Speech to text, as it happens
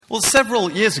Well, several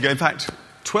years ago, in fact,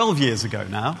 12 years ago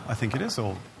now, I think it is,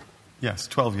 or yes,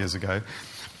 12 years ago,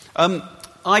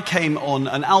 I came on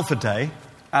an Alpha Day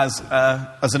as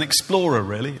an explorer,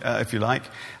 really, if you like,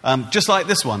 just like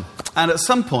this one. And at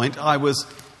some point, I was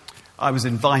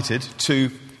invited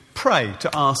to pray, to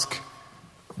ask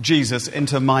Jesus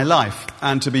into my life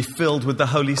and to be filled with the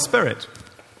Holy Spirit.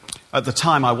 At the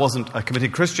time, I wasn't a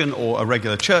committed Christian or a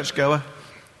regular churchgoer.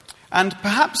 And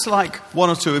perhaps like one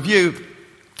or two of you,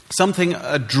 something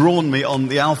had drawn me on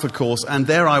the Alpha course, and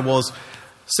there I was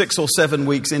 6 or 7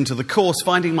 weeks into the course,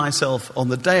 finding myself on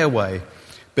the day away,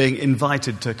 being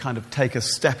invited to kind of take a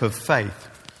step of faith.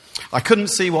 I couldn't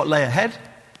see what lay ahead.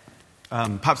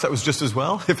 Perhaps that was just as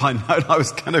well, if I'd known I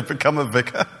was going to become a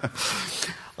vicar.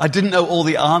 I didn't know all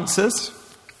the answers.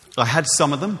 I had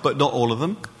some of them, but not all of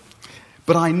them.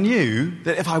 But I knew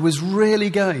that if I was really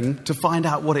going to find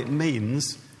out what it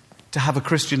means to have a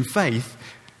Christian faith,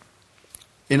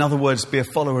 in other words, be a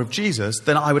follower of Jesus,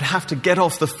 then I would have to get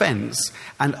off the fence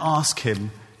and ask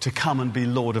him to come and be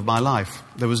Lord of my life.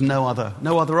 There was no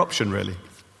other option, really.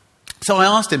 So I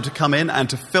asked him to come in and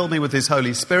to fill me with his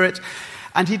Holy Spirit,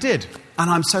 and he did. And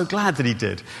I'm so glad that he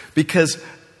did, because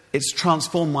it's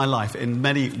transformed my life in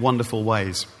many wonderful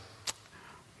ways.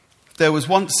 There was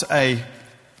once a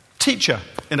teacher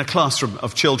in a classroom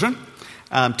of children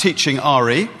teaching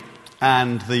RE,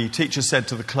 and the teacher said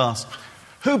to the class,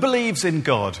 "Who believes in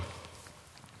God?"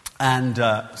 And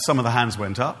some of the hands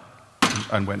went up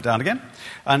and went down again.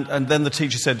 And then the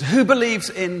teacher said, "Who believes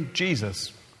in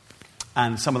Jesus?"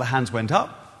 And some of the hands went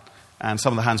up and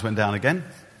some of the hands went down again.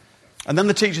 And then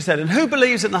the teacher said, "And who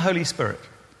believes in the Holy Spirit?"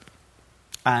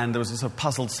 And there was a sort of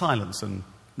puzzled silence and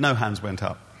no hands went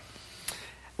up.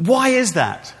 Why is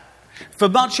that? For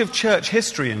much of church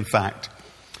history, in fact,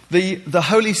 the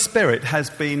Holy Spirit has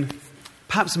been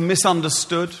perhaps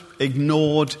misunderstood,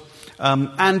 ignored,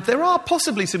 and there are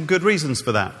possibly some good reasons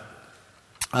for that.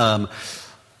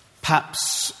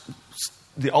 Perhaps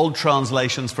the old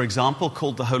translations, for example,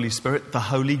 called the Holy Spirit the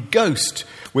Holy Ghost,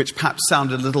 which perhaps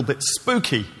sounded a little bit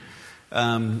spooky.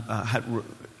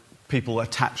 People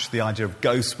attach the idea of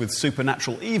ghosts with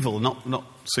supernatural evil, not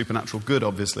supernatural good,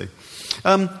 obviously.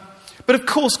 But of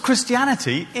course,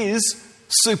 Christianity is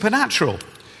supernatural.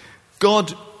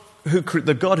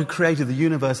 The God who created the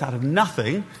universe out of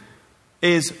nothing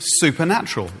is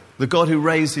supernatural. The God who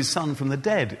raised his son from the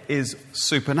dead is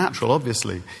supernatural,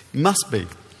 obviously. Must be.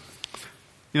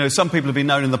 You know, some people have been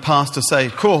known in the past to say,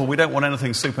 "Cool, we don't want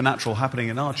anything supernatural happening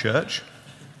in our church,"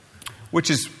 which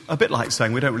is a bit like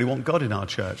saying we don't really want God in our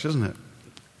church, isn't it?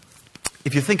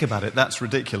 If you think about it, that's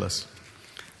ridiculous.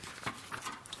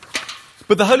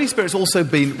 But the Holy Spirit's also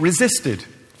been resisted.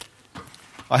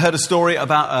 I heard a story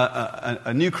about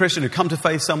a new Christian who'd come to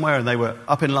faith somewhere, and they were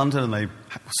up in London and they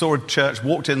saw a church,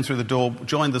 walked in through the door,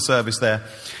 joined the service there.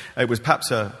 It was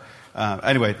perhaps and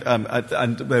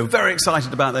they were very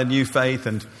excited about their new faith,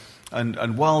 and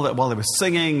while they were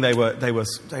singing, they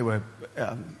were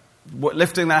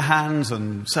lifting their hands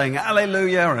and saying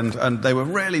 "Alleluia," and they were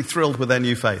really thrilled with their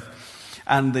new faith.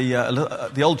 And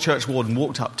the old church warden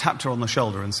walked up, tapped her on the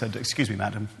shoulder and said, "Excuse me,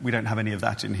 madam, we don't have any of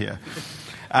that in here."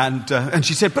 And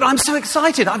she said, "But I'm so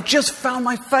excited. I've just found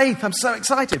my faith. I'm so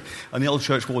excited." And the old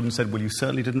church warden said, "Well, you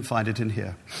certainly didn't find it in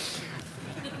here."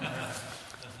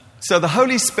 So the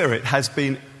Holy Spirit has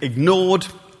been ignored,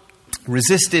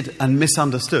 resisted, and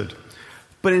misunderstood.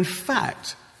 But in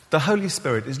fact, the Holy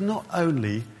Spirit is not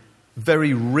only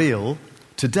very real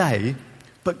today,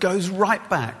 but goes right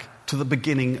back to the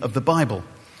beginning of the Bible.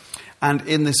 And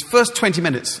in this next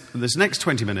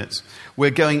 20 minutes,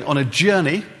 we're going on a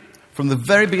journey from the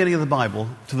very beginning of the Bible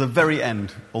to the very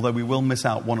end, although we will miss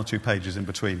out 1 or 2 pages in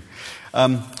between.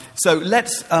 So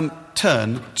let's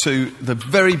turn to the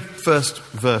very first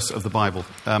verse of the Bible,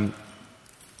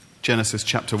 Genesis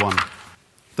chapter 1.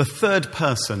 The third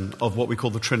person of what we call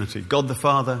the Trinity, God the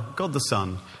Father, God the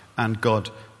Son, and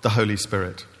God the Holy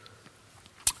Spirit.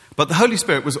 But the Holy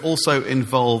Spirit was also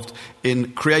involved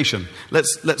in creation.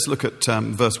 Let's look at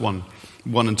verse 1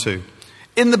 and 2.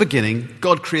 "In the beginning,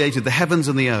 God created the heavens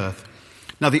and the earth.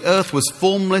 Now the earth was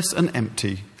formless and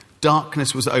empty.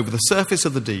 Darkness was over the surface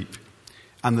of the deep,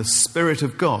 and the Spirit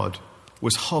of God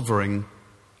was hovering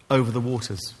over the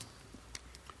waters."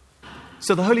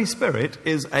 So the Holy Spirit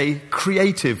is a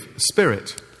creative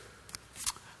spirit.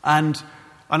 And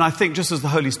I think just as the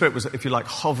Holy Spirit was, if you like,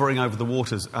 hovering over the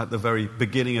waters at the very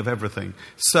beginning of everything,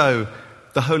 so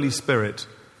the Holy Spirit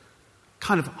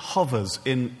kind of hovers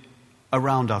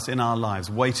around us in our lives,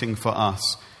 waiting for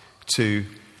us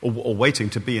or waiting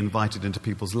to be invited into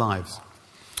people's lives.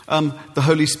 The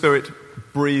Holy Spirit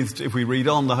breathed, if we read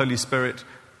on, the Holy Spirit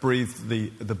breathed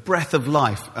the breath of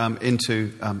life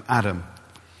into Adam.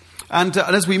 And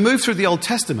as we move through the Old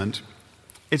Testament,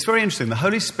 it's very interesting. The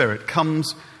Holy Spirit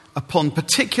comes upon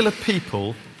particular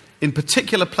people in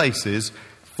particular places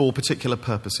for particular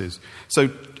purposes. So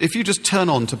if you just turn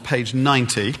on to page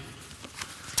 90,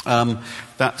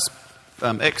 that's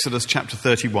Exodus chapter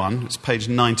 31. It's page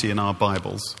 90 in our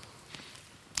Bibles.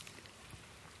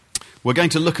 We're going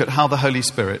to look at how the Holy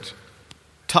Spirit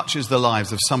touches the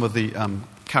lives of some of the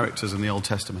characters in the Old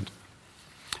Testament.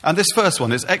 And this first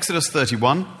one is Exodus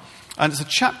 31, and it's a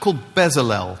chap called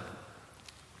Bezalel.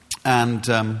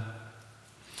 And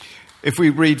if we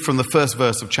read from the first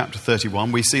verse of chapter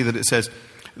 31, we see that it says,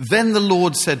 "Then the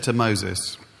Lord said to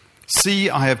Moses, 'See,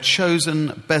 I have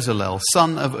chosen Bezalel,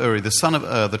 son of Uri, the son of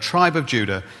Ur, the tribe of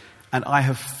Judah, and I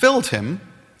have filled him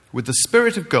with the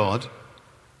Spirit of God,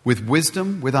 with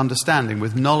wisdom, with understanding,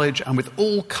 with knowledge, and with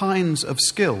all kinds of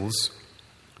skills,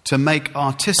 to make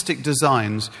artistic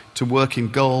designs, to work in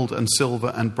gold and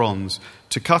silver and bronze,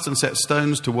 to cut and set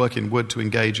stones, to work in wood, to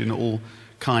engage in all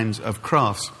kinds of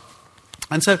crafts.'"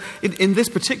 And so in this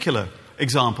particular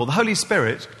example, the Holy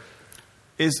Spirit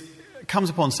comes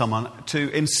upon someone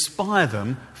to inspire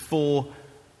them for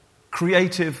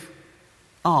creative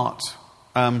art.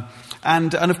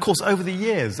 And of course, over the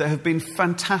years, there have been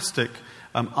fantastic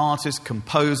artists,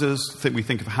 composers. We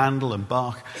think of Handel and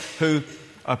Bach, who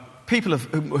are people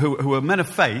who are men of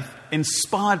faith,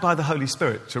 inspired by the Holy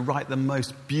Spirit to write the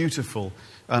most beautiful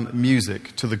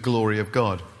music to the glory of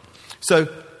God. So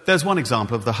there's one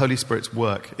example of the Holy Spirit's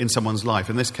work in someone's life,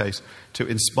 in this case, to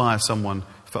inspire someone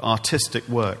for artistic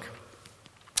work.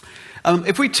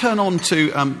 If we turn on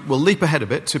to, we'll leap ahead a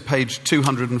bit to page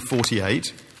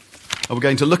 248, and we're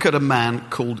going to look at a man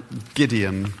called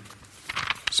Gideon.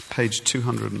 It's page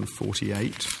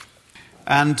 248.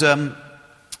 And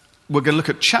we're going to look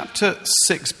at chapter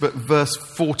 6, but verse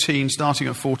 14, starting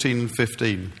at 14 and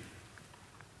 15.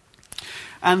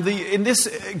 And in this,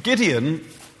 Gideon,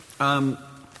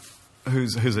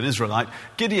 who's an Israelite,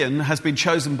 Gideon has been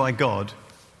chosen by God.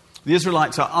 The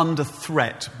Israelites are under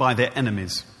threat by their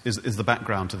enemies, is the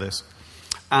background to this.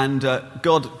 And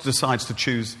God decides to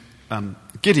choose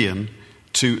Gideon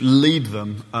to lead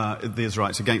them, the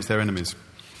Israelites, against their enemies.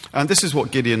 And this is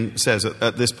what Gideon says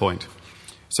at this point.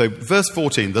 So, verse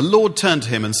 14, "The Lord turned to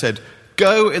him and said,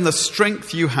 'Go in the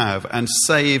strength you have and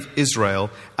save Israel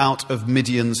out of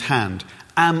Midian's hand.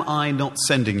 Am I not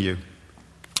sending you?'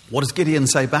 What does Gideon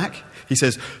say back? He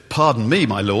says, 'Pardon me,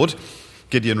 my Lord.'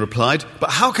 Gideon replied,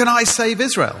 'But how can I save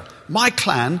Israel? My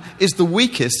clan is the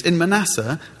weakest in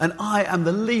Manasseh, and I am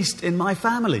the least in my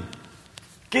family.'"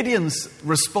 Gideon's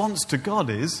response to God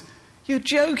is, "You're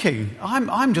joking.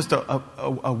 I'm just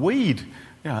a weed.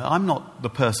 I'm not the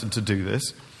person to do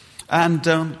this." And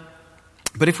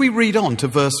but if we read on to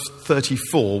verse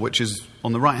 34, which is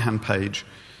on the right-hand page,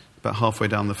 about halfway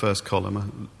down the first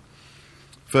column,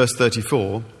 verse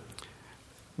 34,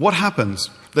 what happens?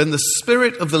 "Then the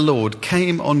Spirit of the Lord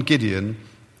came on Gideon,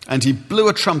 and he blew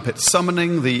a trumpet,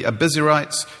 summoning the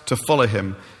Abiezrites to follow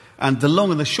him." And the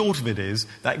long and the short of it is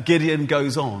that Gideon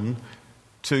goes on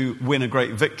to win a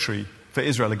great victory for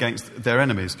Israel against their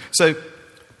enemies. So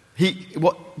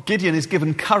Gideon is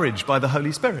given courage by the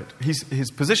Holy Spirit.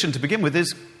 His position to begin with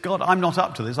is, "God, I'm not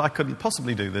up to this. I couldn't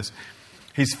possibly do this."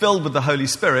 He's filled with the Holy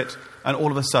Spirit, and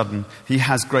all of a sudden he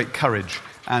has great courage,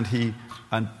 and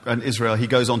Israel, he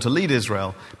goes on to lead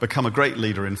Israel, become a great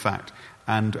leader, in fact,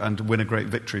 and win a great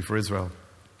victory for Israel.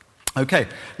 Okay,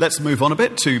 let's move on a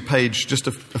bit to just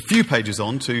a few pages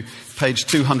on to page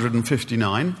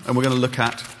 259, and we're going to look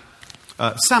at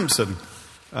Samson.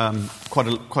 Quite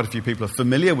a few people are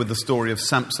familiar with the story of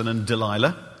Samson and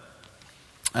Delilah,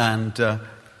 and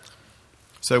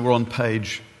so we're on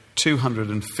page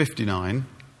 259,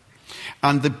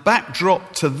 and the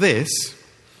backdrop to this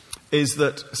is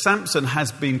that Samson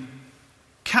has been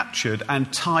captured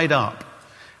and tied up,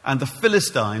 and the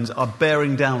Philistines are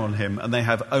bearing down on him, and they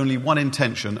have only one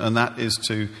intention, and that is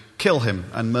to kill him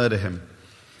and murder him.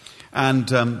 And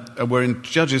we're in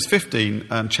Judges 15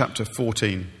 and chapter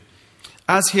 14.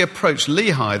 "As he approached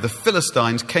Lehi, the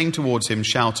Philistines came towards him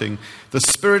shouting, 'The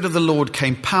Spirit of the Lord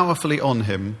came powerfully on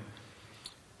him.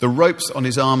 The ropes on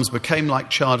his arms became like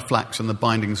charred flax, and the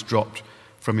bindings dropped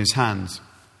from his hands.'"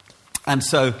 And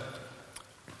so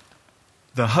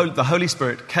the Holy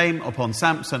Spirit came upon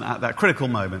Samson at that critical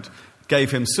moment,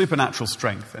 gave him supernatural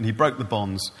strength, and he broke the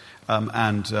bonds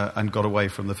and got away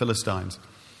from the Philistines.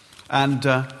 And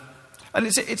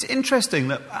it's interesting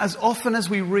that as often as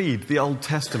we read the Old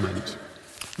Testament,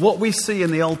 what we see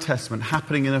in the Old Testament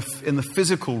happening in the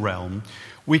physical realm,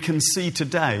 we can see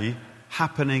today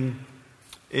happening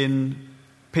in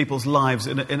people's lives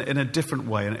in a different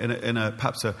way, in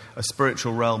perhaps a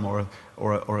spiritual realm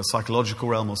or a psychological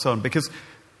realm or so on.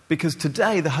 Because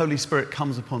today the Holy Spirit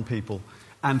comes upon people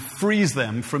and frees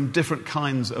them from different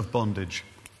kinds of bondage.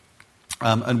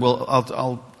 And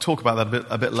I'll talk about that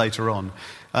a bit later on.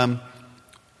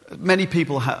 Many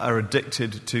people are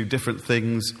addicted to different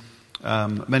things.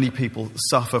 Many people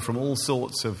suffer from all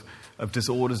sorts of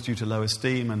disorders due to low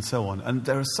esteem and so on. And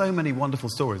there are so many wonderful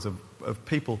stories of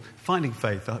people finding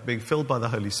faith, being filled by the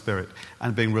Holy Spirit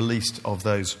and being released of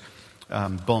those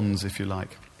bonds, if you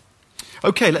like.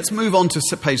 Okay, let's move on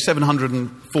to page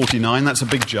 749. That's a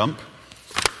big jump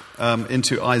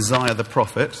into Isaiah the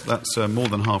prophet. That's more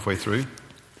than halfway through.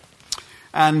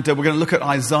 And we're going to look at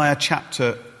Isaiah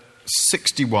chapter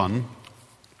 61,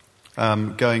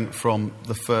 going from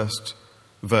the first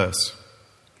verse.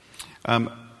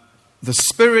 The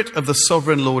Spirit of the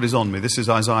Sovereign Lord is on me. This is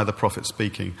Isaiah the prophet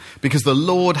speaking. Because the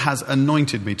Lord has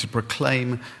anointed me to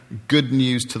proclaim good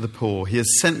news to the poor. He has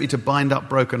sent me to bind up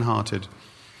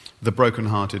the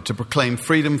brokenhearted, to proclaim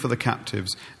freedom for the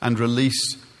captives and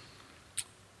release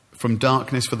from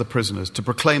darkness for the prisoners, to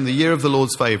proclaim the year of the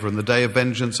Lord's favour and the day of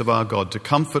vengeance of our God, to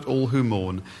comfort all who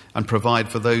mourn and provide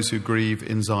for those who grieve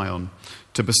in Zion,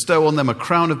 to bestow on them a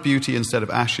crown of beauty instead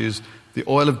of ashes, the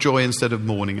oil of joy instead of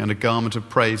mourning, and a garment of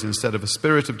praise instead of a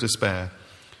spirit of despair.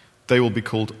 They will be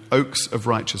called oaks of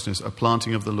righteousness, a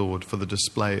planting of the Lord for the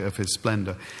display of his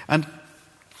splendour. And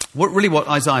what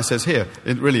Isaiah says here,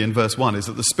 in verse 1, is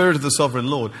that the Spirit of the Sovereign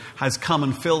Lord has come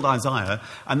and filled Isaiah,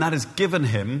 and that has given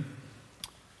him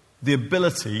the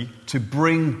ability to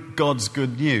bring God's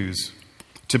good news,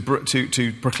 to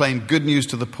proclaim good news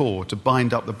to the poor, to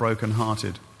bind up the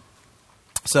brokenhearted.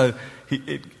 So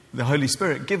the Holy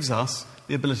Spirit gives us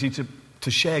the ability to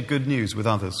share good news with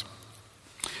others.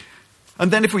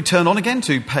 And then if we turn on again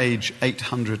to page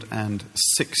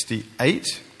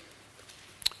 868,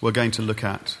 we're going to look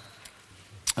at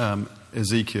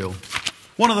Ezekiel.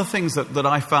 One of the things that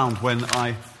I found when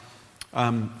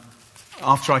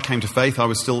after I came to faith, I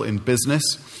was still in business,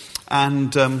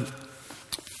 and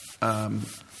I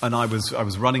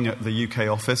was running at the UK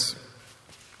office.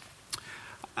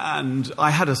 And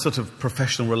I had a sort of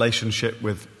professional relationship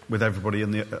with everybody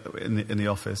in the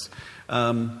office,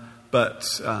 but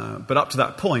up to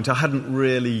that point, I hadn't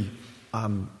really,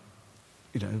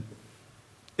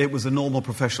 it was a normal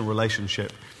professional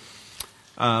relationship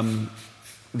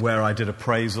where I did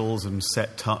appraisals and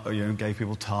gave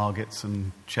people targets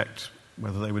and checked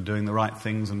whether they were doing the right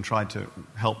things and tried to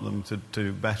help them to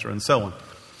do better and so on.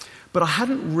 But I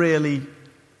hadn't really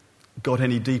got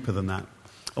any deeper than that.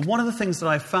 And one of the things that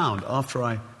I found after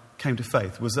I came to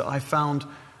faith was that I found,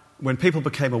 when people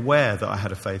became aware that I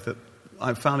had a faith, that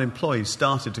I found employees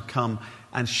started to come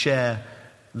and share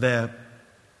the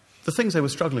things they were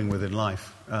struggling with in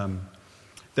life.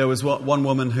 There was one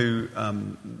woman who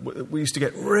we used to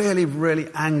get really, really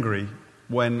angry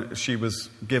when she was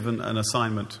given an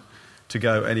assignment to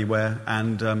go anywhere,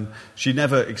 and she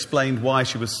never explained why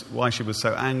she was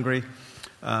so angry.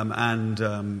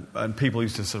 And people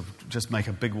used to sort of just make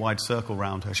a big wide circle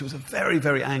around her. She was a very,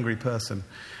 very angry person.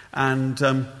 And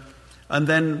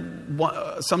then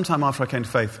sometime after I came to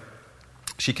faith,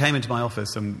 she came into my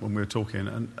office when we were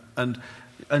talking,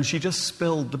 and she just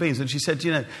spilled the beans. And she said,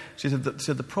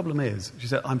 the problem is, she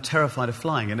said, I'm terrified of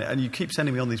flying. And you keep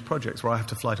sending me on these projects where I have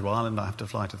to fly to Ireland, I have to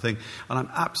fly to thing, and I'm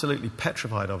absolutely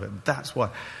petrified of it. That's why.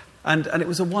 And it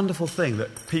was a wonderful thing that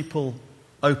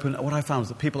what I found was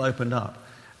that people opened up.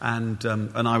 And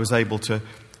I was able to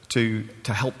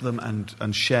help them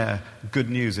and share good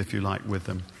news, if you like, with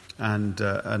them, and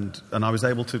I was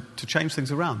able to change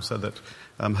things around so that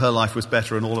her life was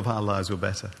better and all of our lives were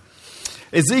better.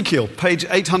 Ezekiel, page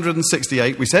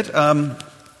 868. We said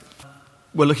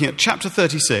we're looking at chapter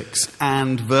 36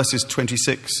 and verses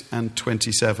 26 and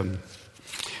 27.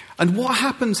 And what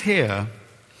happens here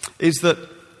is that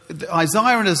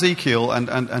Isaiah and Ezekiel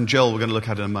and Joel, we're going to look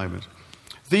at in a moment.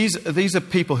 These are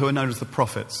people who are known as the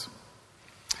prophets.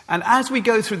 And as we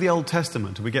go through the Old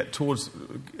Testament, we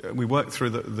work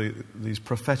through these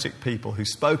prophetic people who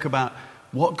spoke about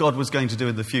what God was going to do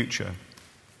in the future.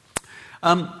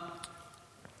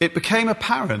 It became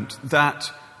apparent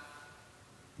that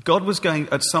God was going,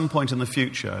 at some point in the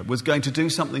future, was going to do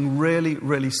something really,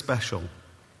 really special.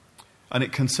 And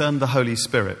it concerned the Holy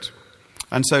Spirit.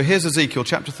 And so here's Ezekiel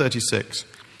chapter 36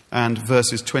 and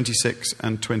verses 26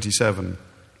 and 27.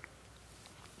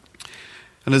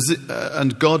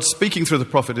 And God, speaking through the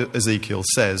prophet Ezekiel,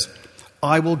 says,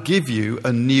 I will give you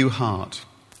a new heart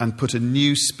and put a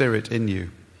new spirit in you.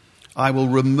 I will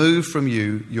remove from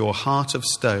you your heart of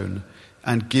stone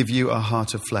and give you a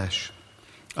heart of flesh.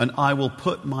 and I will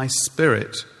put my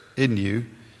Spirit in you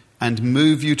and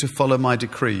move you to follow my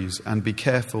decrees and be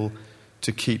careful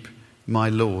to keep my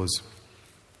laws.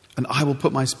 And I will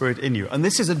put my Spirit in you. And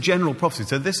this is a general prophecy.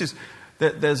 So this is,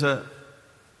 there's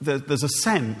a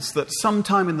sense that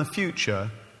sometime in the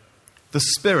future, the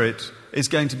Spirit is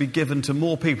going to be given to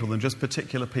more people than just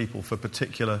particular people for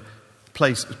particular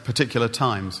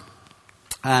times.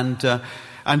 And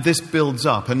this builds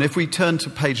up. And if we turn to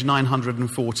page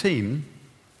 914,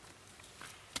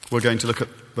 we're going to look at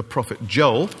the prophet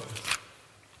Joel,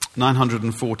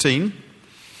 914,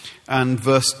 and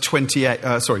verse 28.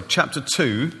 Chapter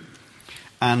 2,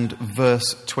 and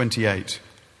verse 28.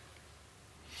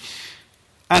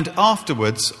 And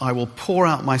afterwards I will pour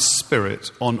out my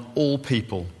Spirit on all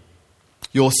people.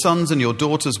 Your sons and your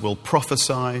daughters will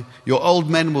prophesy. Your old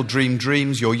men will dream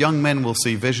dreams. Your young men will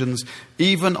see visions.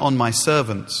 Even on my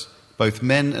servants, both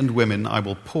men and women, I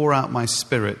will pour out my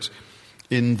Spirit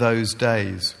in those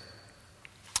days.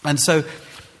 And so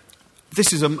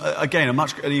this is, again,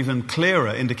 an even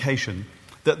clearer indication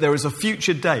that there is a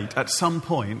future date at some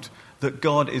point that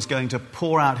God is going to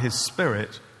pour out his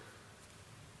Spirit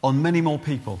on many more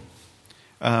people.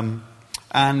 And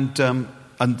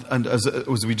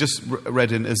as we just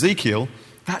read in Ezekiel,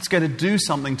 that's going to do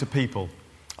something to people.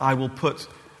 I will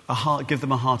give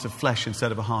them a heart of flesh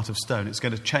instead of a heart of stone. It's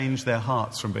going to change their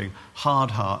hearts from being hard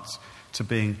hearts to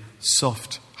being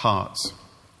soft hearts.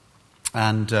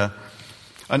 And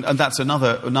that's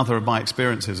another of my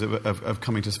experiences of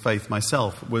coming to faith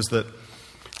myself was that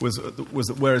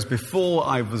whereas before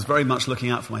I was very much looking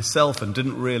out for myself and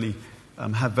didn't really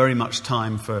have very much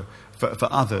time for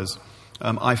others.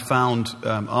 I found,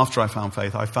 after I found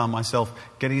faith, I found myself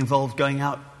getting involved, going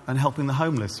out and helping the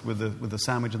homeless with the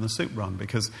sandwich and the soup run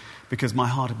because my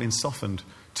heart had been softened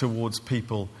towards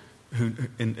people who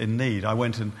in need. I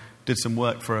went and did some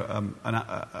work for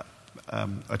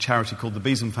a charity called the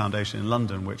Besom Foundation in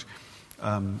London, which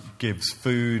gives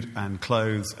food and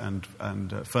clothes and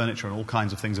furniture and all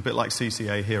kinds of things, a bit like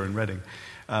CCA here in Reading,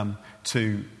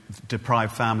 to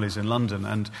deprived families in London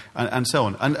and so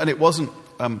on. And it wasn't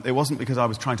because I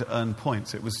was trying to earn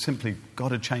points. It was simply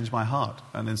God had changed my heart,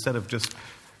 and instead of just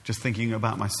thinking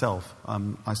about myself,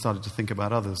 I started to think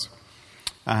about others,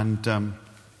 and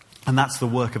that's the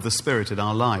work of the Spirit in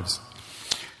our lives.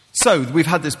 So we've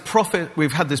had this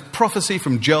prophecy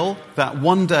from Joel that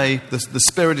one day the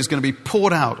Spirit is going to be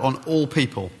poured out on all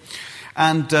people,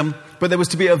 but there was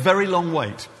to be a very long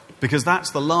wait. Because that's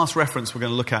the last reference we're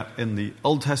going to look at in the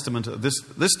Old Testament at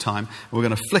this time. We're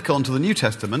going to flick on to the New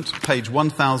Testament, page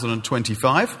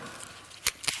 1025.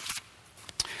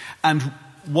 And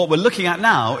what we're looking at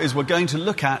now is we're going to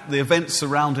look at the events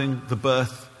surrounding the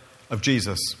birth of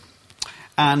Jesus.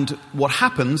 And what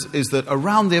happens is that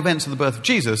around the events of the birth of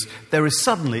Jesus, there is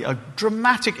suddenly a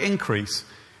dramatic increase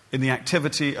in the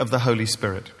activity of the Holy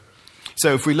Spirit.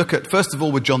 So if we look at, first of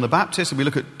all, with John the Baptist, and we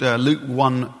look at Luke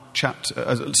 1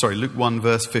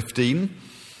 verse 15.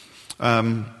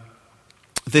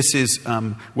 This is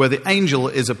where the angel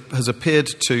has appeared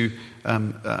to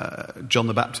John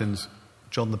the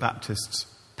Baptist's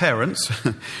parents,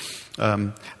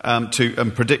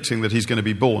 predicting that he's going to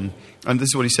be born. And this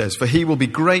is what he says: "For he will be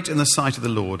great in the sight of the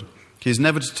Lord. He is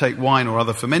never to take wine or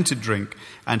other fermented drink,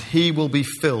 and he will be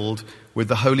filled with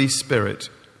the Holy Spirit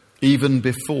even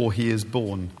before he is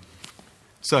born."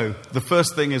 So the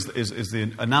first thing is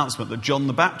the announcement that John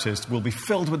the Baptist will be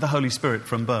filled with the Holy Spirit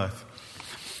from birth.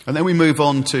 And then we move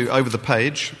on to, over the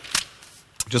page,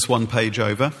 just one page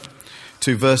over,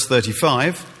 to verse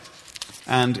 35.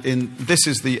 And this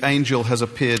is the angel has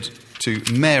appeared to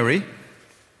Mary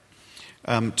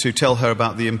to tell her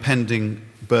about the impending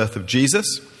birth of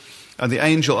Jesus. And the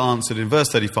angel answered in verse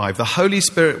 35, "The Holy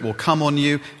Spirit will come on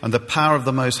you, and the power of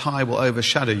the Most High will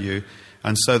overshadow you.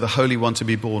 And so the Holy One to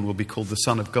be born will be called the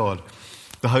Son of God."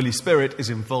 The Holy Spirit is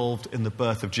involved in the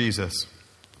birth of Jesus.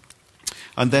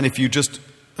 And then if you just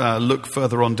look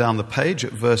further on down the page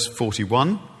at verse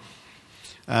 41,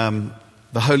 the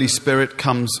Holy Spirit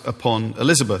comes upon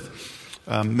Elizabeth,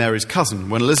 Mary's cousin.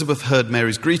 "When Elizabeth heard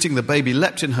Mary's greeting, the baby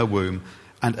leapt in her womb,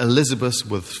 and Elizabeth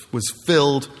was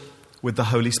filled with the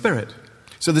Holy Spirit."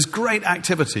 So there's great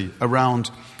activity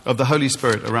of the Holy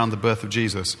Spirit around the birth of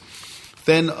Jesus.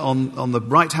 Then on the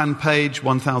right-hand page,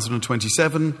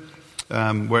 1027,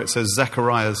 where it says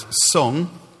Zechariah's song,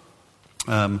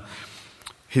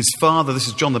 his father, this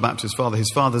is John the Baptist's father, his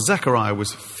father Zechariah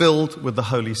was filled with the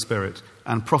Holy Spirit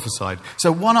and prophesied.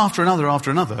 So one after another,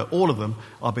 all of them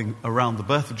are being, around the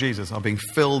birth of Jesus, are being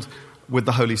filled with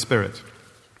the Holy Spirit.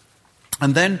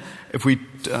 And then if we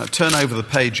turn over the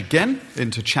page again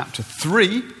into chapter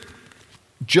 3,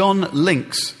 John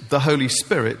links the Holy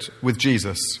Spirit with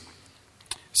Jesus.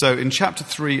 So in chapter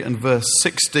 3 and verse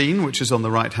 16, which is on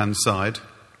the right-hand side,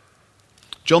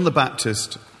 John the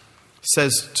Baptist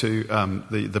says to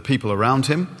the people around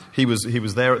him, he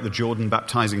was there at the Jordan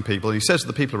baptizing people, and he says to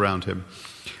the people around him,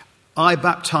 "I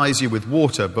baptize you with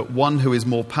water, but one who is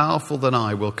more powerful than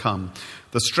I will come,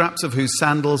 the straps of whose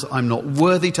sandals I'm not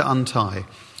worthy to untie.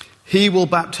 He will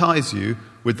baptize you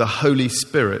with the Holy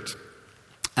Spirit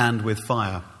and with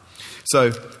fire."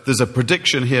 So there's a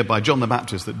prediction here by John the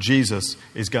Baptist that Jesus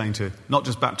is going to not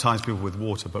just baptize people with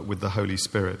water, but with the Holy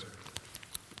Spirit.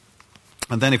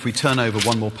 And then if we turn over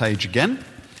one more page again,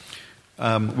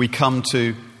 we come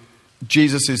to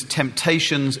Jesus'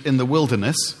 temptations in the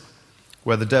wilderness,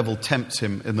 where the devil tempts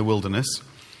him in the wilderness.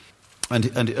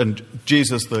 And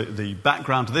Jesus, the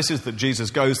background to this is that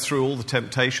Jesus goes through all the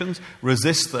temptations,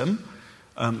 resists them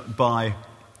by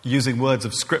using words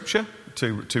of Scripture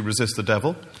to resist the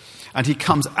devil. And he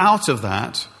comes out of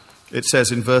that, it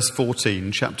says in verse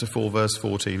 14, chapter 4, verse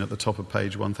 14, at the top of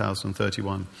page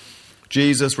 1031.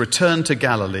 Jesus returned to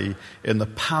Galilee in the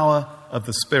power of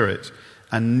the Spirit,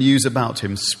 and news about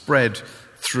him spread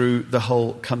through the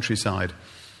whole countryside.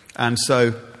 And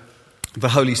so the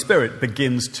Holy Spirit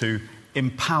begins to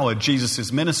empower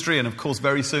Jesus' ministry, and of course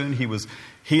very soon he was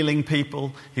healing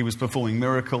people, he was performing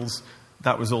miracles.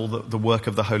 That was all the work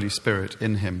of the Holy Spirit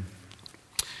in him.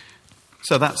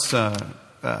 So that's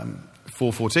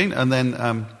 4:14. And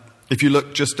then if you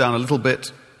look just down a little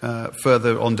bit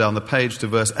further on down the page to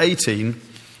verse 18,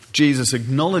 Jesus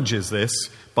acknowledges this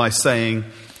by saying,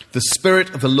 "The Spirit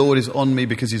of the Lord is on me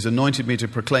because he's anointed me to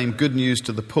proclaim good news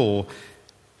to the poor,"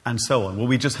 and so on. Well,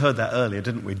 we just heard that earlier,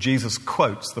 didn't we? Jesus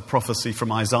quotes the prophecy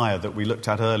from Isaiah that we looked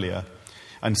at earlier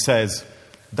and says,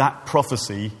 that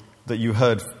prophecy that you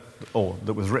heard, or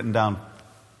that was written down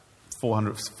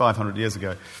 500 years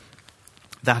ago,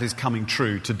 that is coming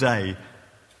true today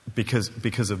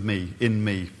because of me, in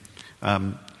me,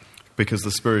 because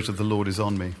the Spirit of the Lord is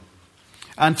on me.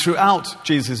 And throughout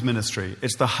Jesus' ministry,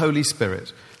 it's the Holy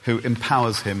Spirit who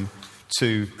empowers him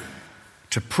to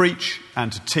preach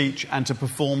and to teach and to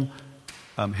perform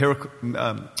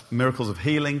miracles of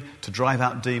healing, to drive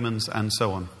out demons and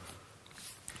so on.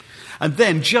 And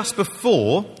then just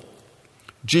before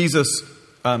Jesus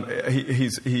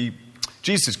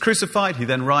Jesus is crucified, he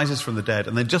then rises from the dead,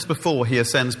 and then just before he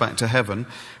ascends back to heaven,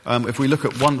 if we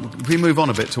move on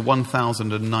a bit to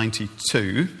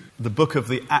 1092, the book of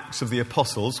the Acts of the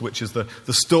Apostles, which is the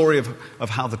story of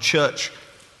how the church,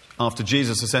 after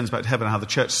Jesus ascends back to heaven, how the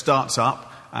church starts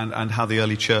up and how the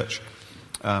early church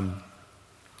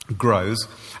grows.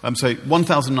 So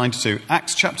 1092,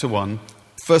 Acts chapter 1,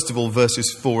 first of all,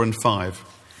 verses 4 and 5.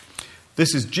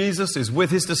 This is Jesus is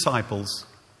with his disciples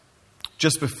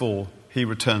just before he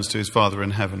returns to his Father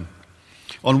in heaven.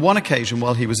 On one occasion,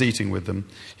 while he was eating with them,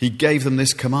 he gave them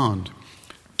this command: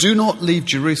 "Do not leave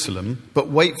Jerusalem, but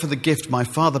wait for the gift my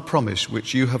Father promised,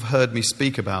 which you have heard me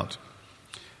speak about.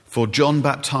 For John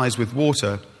baptized with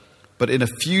water, but in a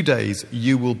few days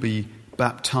you will be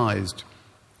baptized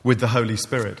with the Holy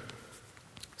Spirit."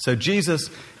 So Jesus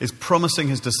is promising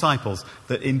his disciples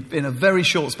that in a very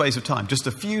short space of time, just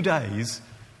a few days,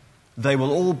 they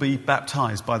will all be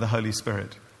baptized by the Holy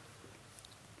Spirit.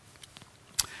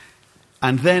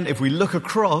 And then if we look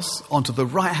across onto the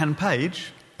right-hand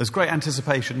page, there's great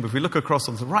anticipation, but if we look across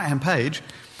onto the right-hand page,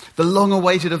 the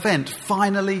long-awaited event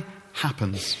finally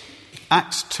happens.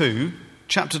 Acts 2,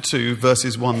 chapter 2,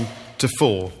 verses 1 to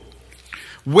 4.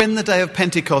 When the day of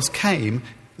Pentecost came,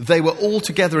 they were all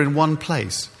together in one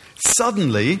place.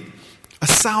 Suddenly, a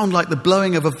sound like the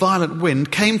blowing of a violent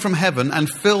wind came from heaven and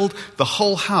filled the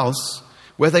whole house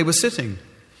where they were sitting.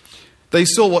 They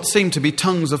saw what seemed to be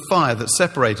tongues of fire that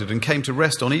separated and came to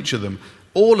rest on each of them.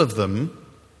 All of them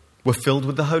were filled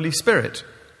with the Holy Spirit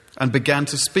and began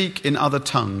to speak in other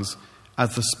tongues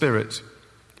as the Spirit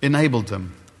enabled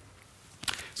them.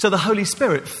 So the Holy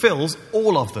Spirit fills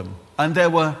all of them, and there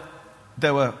were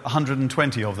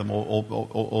 120 of them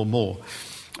or more,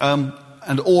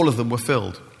 and all of them were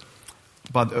filled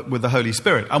with the Holy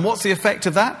Spirit. And what's the effect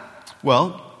of that?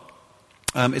 Well,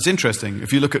 it's interesting.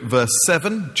 If you look at verse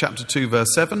 7, chapter 2,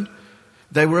 verse 7,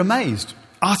 they were amazed,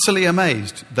 utterly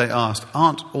amazed. They asked,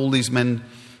 "Aren't all these men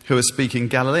who are speaking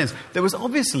Galileans?" There was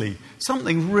obviously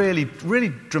something really,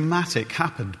 really dramatic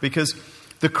happened, because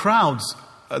the crowds,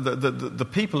 the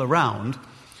people around,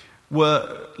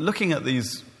 were looking at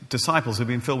these disciples who'd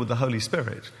been filled with the Holy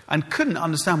Spirit and couldn't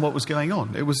understand what was going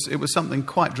on. It was something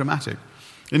quite dramatic.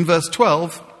 In verse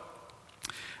 12,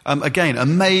 again,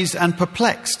 amazed and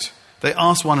perplexed, they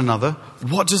asked one another,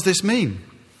 "What does this mean?"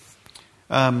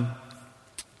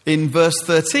 In verse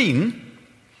 13,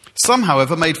 Some,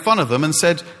 however, made fun of them and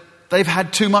said, they've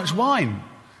had too much wine.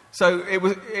 So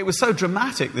it was so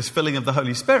dramatic, this filling of the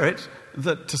Holy Spirit,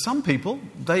 that to some people,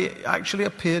 they actually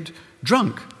appeared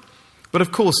drunk. But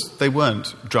of course, they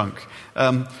weren't drunk.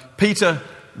 Peter,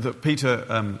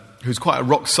 who's quite a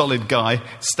rock-solid guy,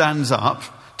 stands up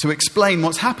to explain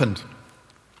what's happened.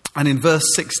 And in verse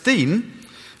 16,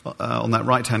 on that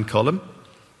right-hand column,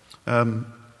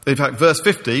 in fact, verse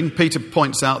 15, Peter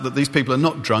points out that these people are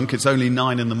not drunk. It's only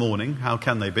 9 a.m. How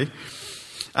can they be?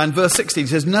 And verse 16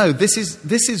 says, no, this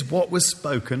is what was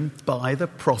spoken by the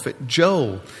prophet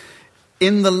Joel.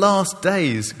 In the last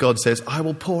days, God says, I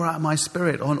will pour out my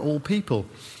Spirit on all people.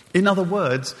 In other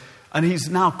words, and he's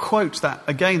now quotes that,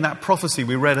 again, that prophecy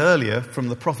we read earlier from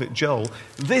the prophet Joel.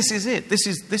 This is it. This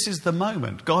is the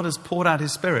moment. God has poured out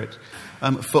his Spirit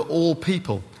for all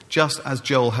people, just as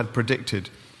Joel had predicted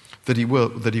that he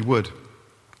would.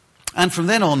 And from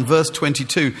then on, verse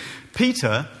 22,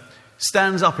 Peter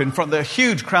stands up in front. The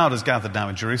huge crowd has gathered now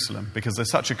in Jerusalem because there's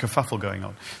such a kerfuffle going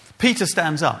on. Peter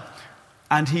stands up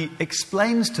and he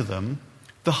explains to them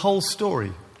the whole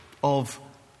story of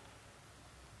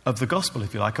the gospel,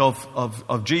 if you like,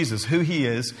 of Jesus, who he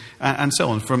is, and so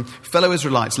on. From fellow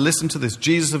Israelites, listen to this.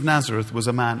 Jesus of Nazareth was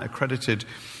a man accredited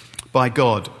by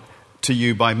God to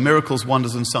you by miracles,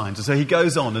 wonders and signs. And so he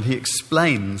goes on and he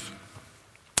explains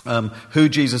who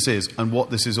Jesus is and what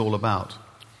this is all about.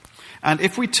 And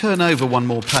if we turn over one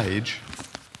more page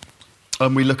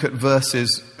and we look at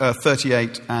verses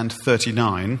 38 and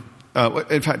 39,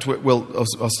 in fact, I'll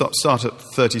start at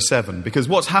 37, because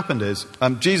what's happened is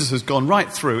Jesus has gone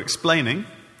right through explaining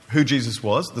who Jesus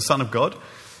was, the Son of God,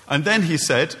 and then he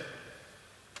said,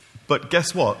 but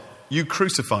guess what? You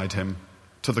crucified him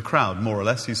to the crowd, more or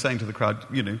less. He's saying to the crowd,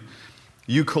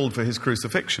 you called for his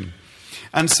crucifixion.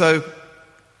 And so,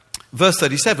 verse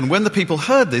 37, when the people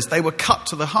heard this, they were cut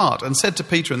to the heart and said to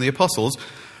Peter and the apostles,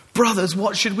 brothers,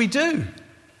 what should we do?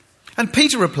 And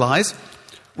Peter replies,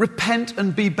 repent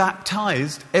and be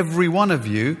baptized, every one of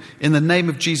you, in the name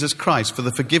of Jesus Christ for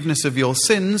the forgiveness of your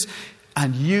sins,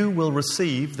 and you will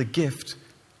receive the gift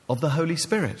of the Holy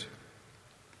Spirit.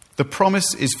 The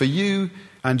promise is for you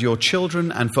and your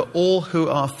children and for all who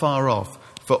are far off,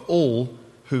 for all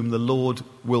whom the Lord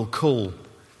will call.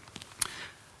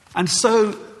 And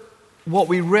so what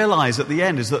we realize at the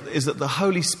end is that the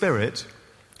Holy Spirit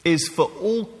is for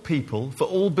all people, for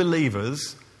all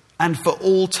believers, and for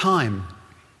all time.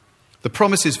 The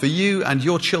promise is for you and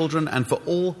your children and for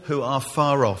all who are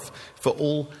far off, for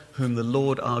all whom the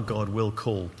Lord our God will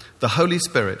call. The Holy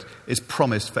Spirit is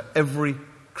promised for every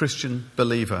Christian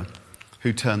believer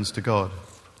who turns to God.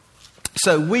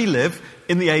 So we live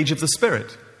in the age of the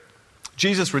Spirit.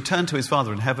 Jesus returned to his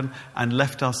Father in heaven and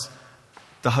left us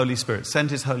the Holy Spirit,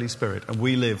 sent his Holy Spirit, and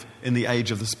we live in the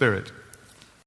age of the Spirit.